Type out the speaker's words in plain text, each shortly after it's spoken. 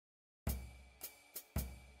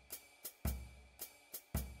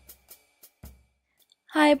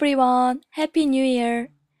Hi everyone, Happy New Year!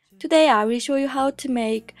 Today I will show you how to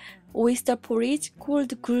make oyster porridge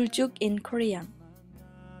called GulJuk in Korean.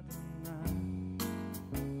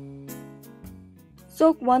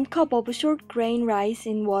 Soak 1 cup of short grain rice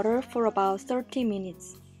in water for about 30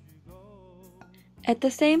 minutes. At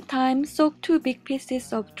the same time, soak 2 big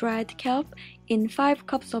pieces of dried kelp in 5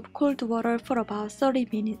 cups of cold water for about 30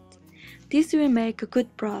 minutes. This will make a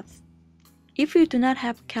good broth. If you do not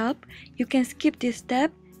have kelp, you can skip this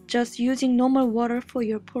step, just using normal water for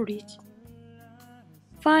your porridge.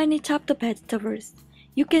 Finely chop the vegetables.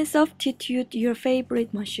 You can substitute your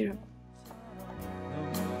favorite mushroom.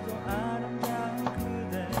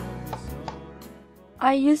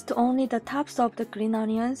 I used only the tops of the green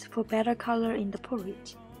onions for better color in the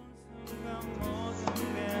porridge.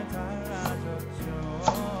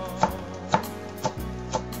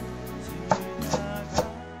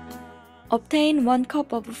 Obtain 1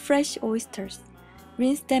 cup of fresh oysters.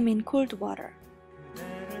 Rinse them in cold water.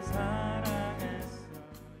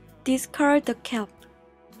 Discard the kelp.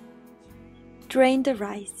 Drain the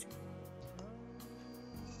rice.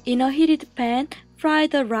 In a heated pan, fry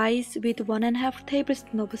the rice with 1½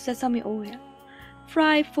 tablespoon of sesame oil.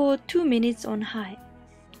 Fry for 2 minutes on high.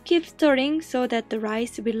 Keep stirring so that the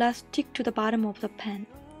rice will not stick to the bottom of the pan.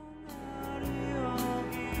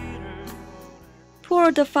 Pour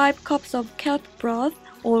the 5 cups of kelp broth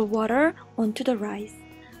or water onto the rice.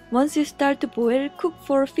 Once you start to boil, cook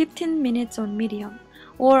for 15 minutes on medium,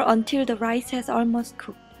 or until the rice has almost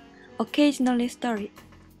cooked. Occasionally stir it.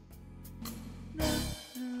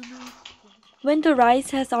 When the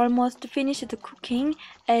rice has almost finished cooking,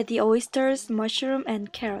 add the oysters, mushroom,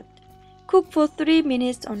 and carrot. Cook for 3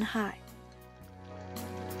 minutes on high.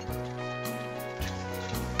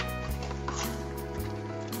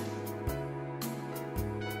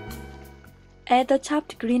 Add the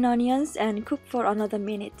chopped green onions and cook for another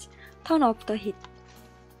minute. Turn off the heat.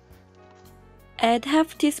 Add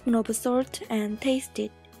 ½ teaspoon of salt and taste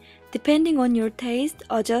it. Depending on your taste,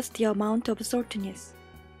 adjust the amount of saltiness.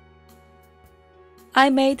 I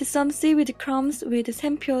made some seaweed crumbs with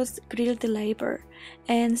samphyo's grilled liver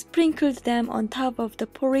and sprinkled them on top of the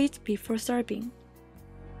porridge before serving.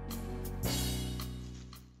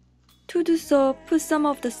 To do so, put some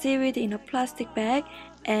of the seaweed in a plastic bag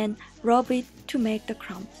and rub it to make the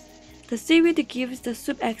crumbs. The seaweed gives the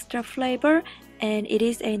soup extra flavor and it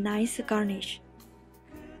is a nice garnish.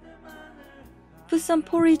 Put some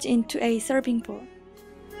porridge into a serving bowl.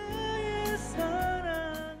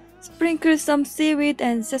 Sprinkle some seaweed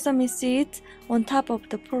and sesame seeds on top of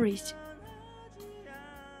the porridge.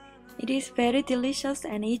 It is very delicious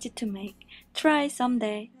and easy to make. Try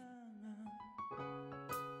someday.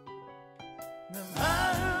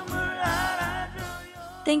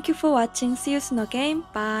 Thank you for watching. See you soon again.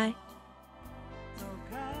 Bye.